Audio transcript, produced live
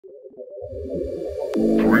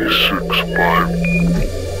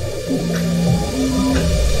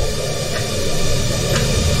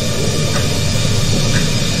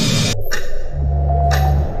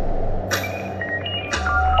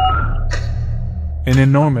An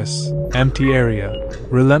enormous, empty area,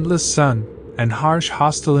 relentless sun, and harsh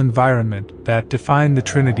hostile environment that define the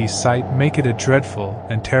Trinity site make it a dreadful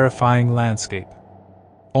and terrifying landscape.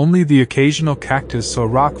 Only the occasional cactus or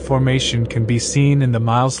rock formation can be seen in the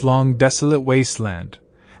miles-long desolate wasteland,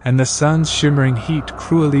 and the sun's shimmering heat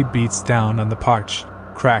cruelly beats down on the parched,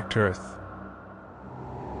 cracked earth.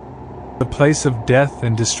 The place of death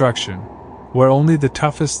and destruction, where only the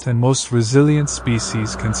toughest and most resilient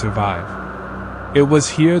species can survive. It was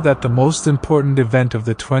here that the most important event of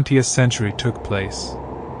the 20th century took place.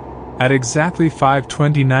 At exactly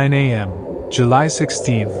 5:29 a.m., July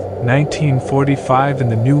 16, 1945, in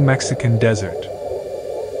the New Mexican desert.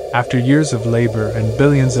 After years of labor and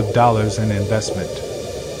billions of dollars in investment,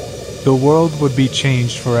 the world would be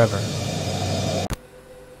changed forever.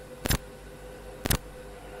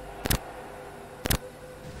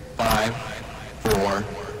 Five, four,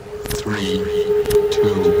 three,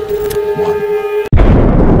 two, one.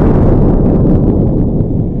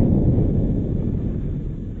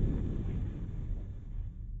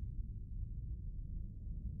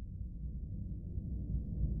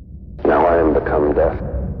 Now I am become death,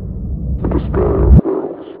 the destroyer of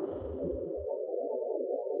worlds.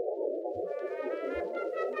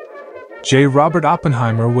 J. Robert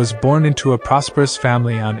Oppenheimer was born into a prosperous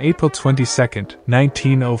family on April 22,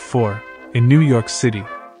 1904, in New York City.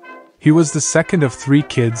 He was the second of 3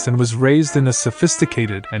 kids and was raised in a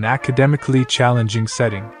sophisticated and academically challenging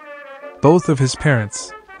setting. Both of his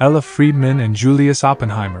parents, Ella Friedman and Julius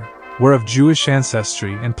Oppenheimer, were of Jewish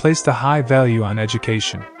ancestry and placed a high value on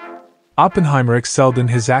education. Oppenheimer excelled in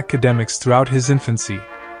his academics throughout his infancy,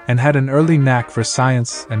 and had an early knack for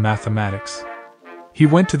science and mathematics. He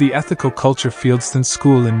went to the ethical culture Fieldston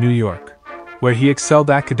School in New York, where he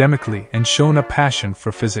excelled academically and shown a passion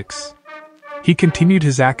for physics. He continued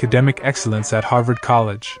his academic excellence at Harvard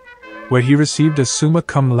College, where he received a summa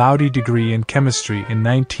cum laude degree in chemistry in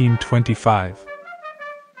 1925.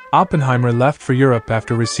 Oppenheimer left for Europe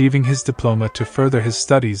after receiving his diploma to further his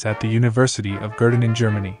studies at the University of Göttingen in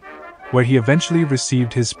Germany, where he eventually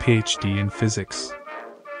received his PhD in physics.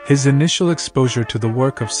 His initial exposure to the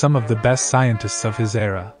work of some of the best scientists of his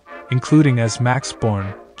era, including as Max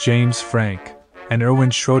Born, James Franck, and Erwin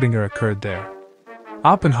Schrödinger, occurred there.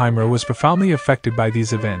 Oppenheimer was profoundly affected by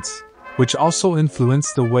these events, which also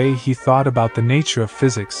influenced the way he thought about the nature of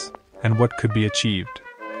physics and what could be achieved.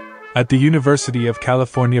 At the University of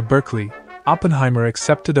California, Berkeley, Oppenheimer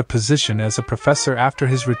accepted a position as a professor after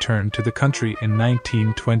his return to the country in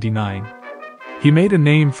 1929. He made a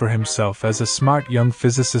name for himself as a smart young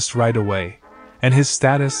physicist right away, and his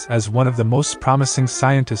status as one of the most promising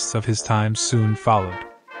scientists of his time soon followed.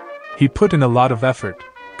 He put in a lot of effort,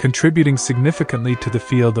 contributing significantly to the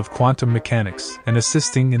field of quantum mechanics and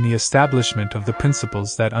assisting in the establishment of the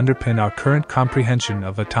principles that underpin our current comprehension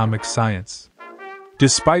of atomic science.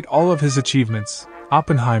 Despite all of his achievements,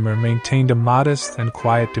 Oppenheimer maintained a modest and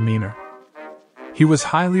quiet demeanor. He was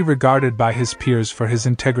highly regarded by his peers for his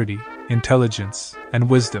integrity, intelligence, and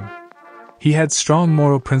wisdom. He had strong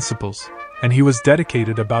moral principles, and he was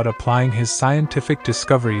dedicated about applying his scientific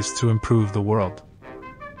discoveries to improve the world.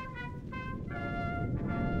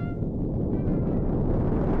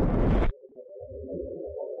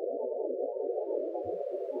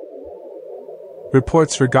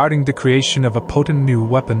 Reports regarding the creation of a potent new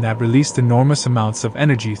weapon that released enormous amounts of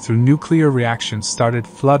energy through nuclear reactions started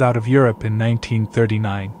flood out of Europe in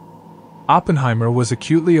 1939. Oppenheimer was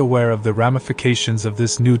acutely aware of the ramifications of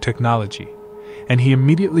this new technology, and he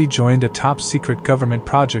immediately joined a top-secret government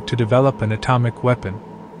project to develop an atomic weapon.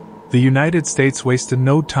 The United States wasted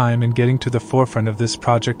no time in getting to the forefront of this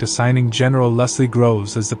project, assigning General Leslie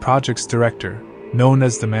Groves as the project's director, known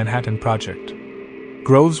as the Manhattan Project.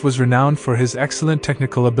 Groves was renowned for his excellent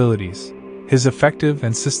technical abilities, his effective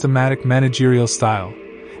and systematic managerial style,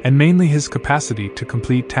 and mainly his capacity to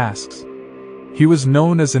complete tasks. He was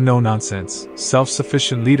known as a no-nonsense,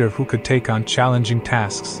 self-sufficient leader who could take on challenging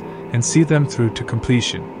tasks and see them through to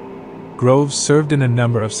completion. Groves served in a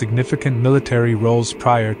number of significant military roles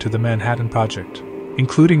prior to the Manhattan Project,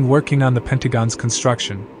 including working on the Pentagon's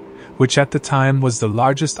construction, which at the time was the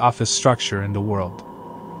largest office structure in the world.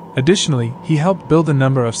 Additionally, he helped build a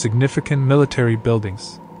number of significant military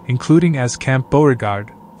buildings, including as Camp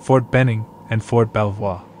Beauregard, Fort Benning, and Fort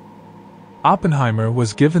Belvoir. Oppenheimer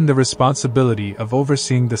was given the responsibility of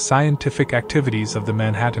overseeing the scientific activities of the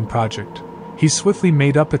Manhattan Project. He swiftly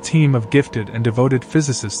made up a team of gifted and devoted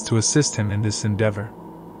physicists to assist him in this endeavor.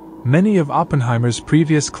 Many of Oppenheimer's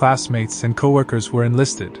previous classmates and co-workers were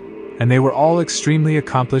enlisted, and they were all extremely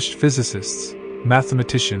accomplished physicists,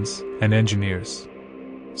 mathematicians, and engineers.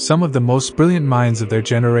 Some of the most brilliant minds of their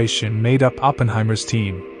generation made up Oppenheimer's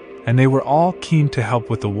team, and they were all keen to help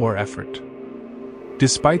with the war effort.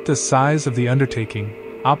 Despite the size of the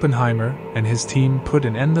undertaking, Oppenheimer and his team put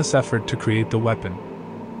an endless effort to create the weapon.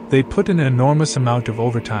 They put in an enormous amount of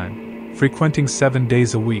overtime, frequenting 7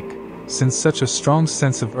 days a week, since such a strong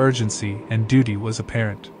sense of urgency and duty was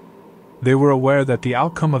apparent. They were aware that the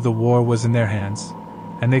outcome of the war was in their hands,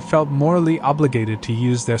 and they felt morally obligated to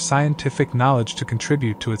use their scientific knowledge to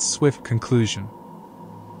contribute to its swift conclusion.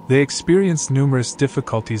 They experienced numerous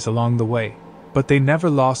difficulties along the way, but they never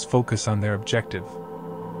lost focus on their objective: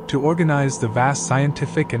 to organize the vast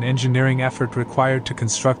scientific and engineering effort required to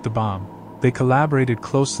construct the bomb. They collaborated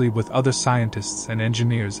closely with other scientists and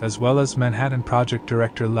engineers as well as Manhattan Project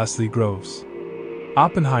Director Leslie Groves.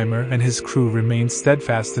 Oppenheimer and his crew remained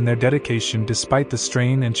steadfast in their dedication despite the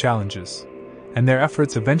strain and challenges, and their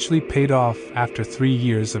efforts eventually paid off after 3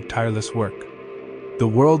 years of tireless work. The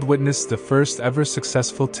world witnessed the first ever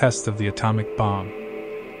successful test of the atomic bomb.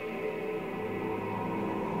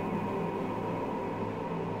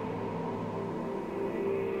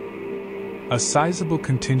 A sizable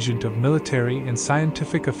contingent of military and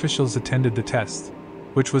scientific officials attended the test,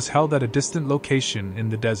 which was held at a distant location in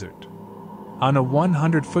the desert. On a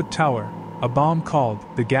 100-foot tower, a bomb called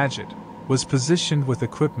the Gadget was positioned with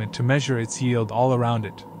equipment to measure its yield all around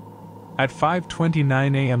it. At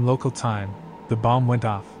 5:29 a.m. local time, the bomb went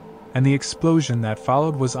off, and the explosion that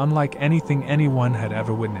followed was unlike anything anyone had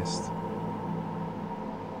ever witnessed.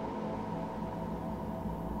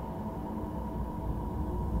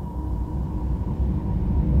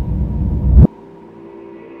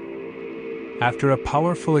 After a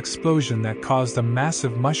powerful explosion that caused a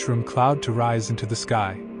massive mushroom cloud to rise into the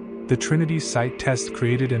sky, the Trinity Site test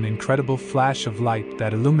created an incredible flash of light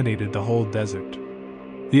that illuminated the whole desert.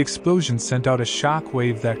 The explosion sent out a shock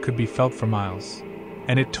wave that could be felt for miles,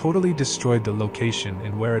 and it totally destroyed the location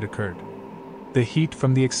and where it occurred. The heat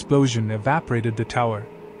from the explosion evaporated the tower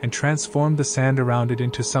and transformed the sand around it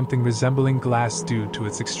into something resembling glass due to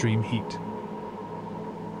its extreme heat.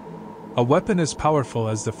 A weapon as powerful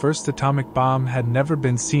as the first atomic bomb had never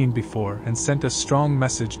been seen before and sent a strong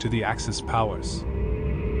message to the Axis powers.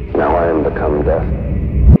 Now I am become death,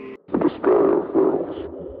 the destroyer of worlds.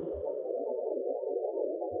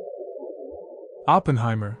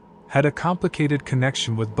 Oppenheimer had a complicated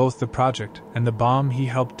connection with both the project and the bomb he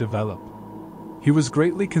helped develop. He was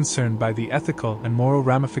greatly concerned by the ethical and moral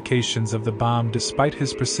ramifications of the bomb despite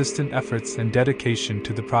his persistent efforts and dedication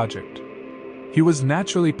to the project. He was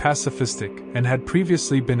naturally pacifistic and had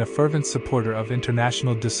previously been a fervent supporter of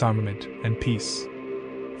international disarmament and peace.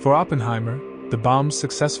 For Oppenheimer, the bomb's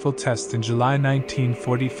successful test in July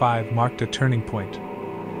 1945 marked a turning point.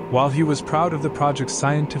 While he was proud of the project's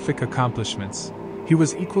scientific accomplishments, he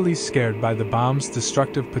was equally scared by the bomb's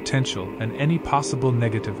destructive potential and any possible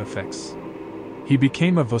negative effects. He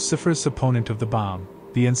became a vociferous opponent of the bomb,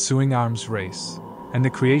 the ensuing arms race, and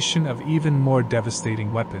the creation of even more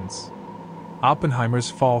devastating weapons.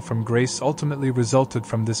 Oppenheimer's fall from grace ultimately resulted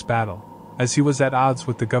from this battle, as he was at odds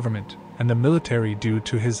with the government and the military due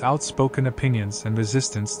to his outspoken opinions and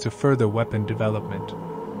resistance to further weapon development.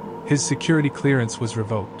 His security clearance was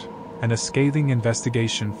revoked, and a scathing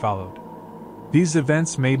investigation followed. These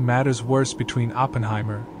events made matters worse between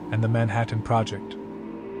Oppenheimer and the Manhattan Project.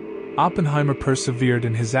 Oppenheimer persevered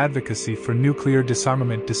in his advocacy for nuclear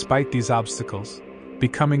disarmament despite these obstacles,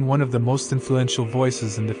 becoming one of the most influential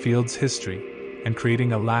voices in the field's history and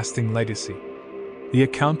creating a lasting legacy. The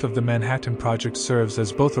account of the Manhattan Project serves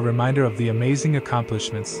as both a reminder of the amazing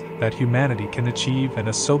accomplishments that humanity can achieve and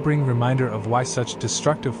a sobering reminder of why such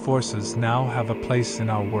destructive forces now have a place in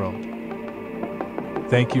our world.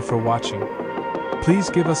 Thank you for watching. Please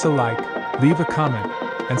give us a like, leave a comment,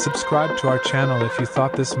 and subscribe to our channel if you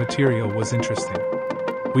thought this material was interesting.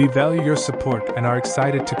 We value your support and are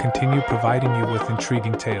excited to continue providing you with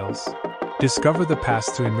intriguing tales. Discover the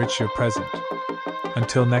past to enrich your present.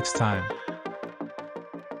 Until next time.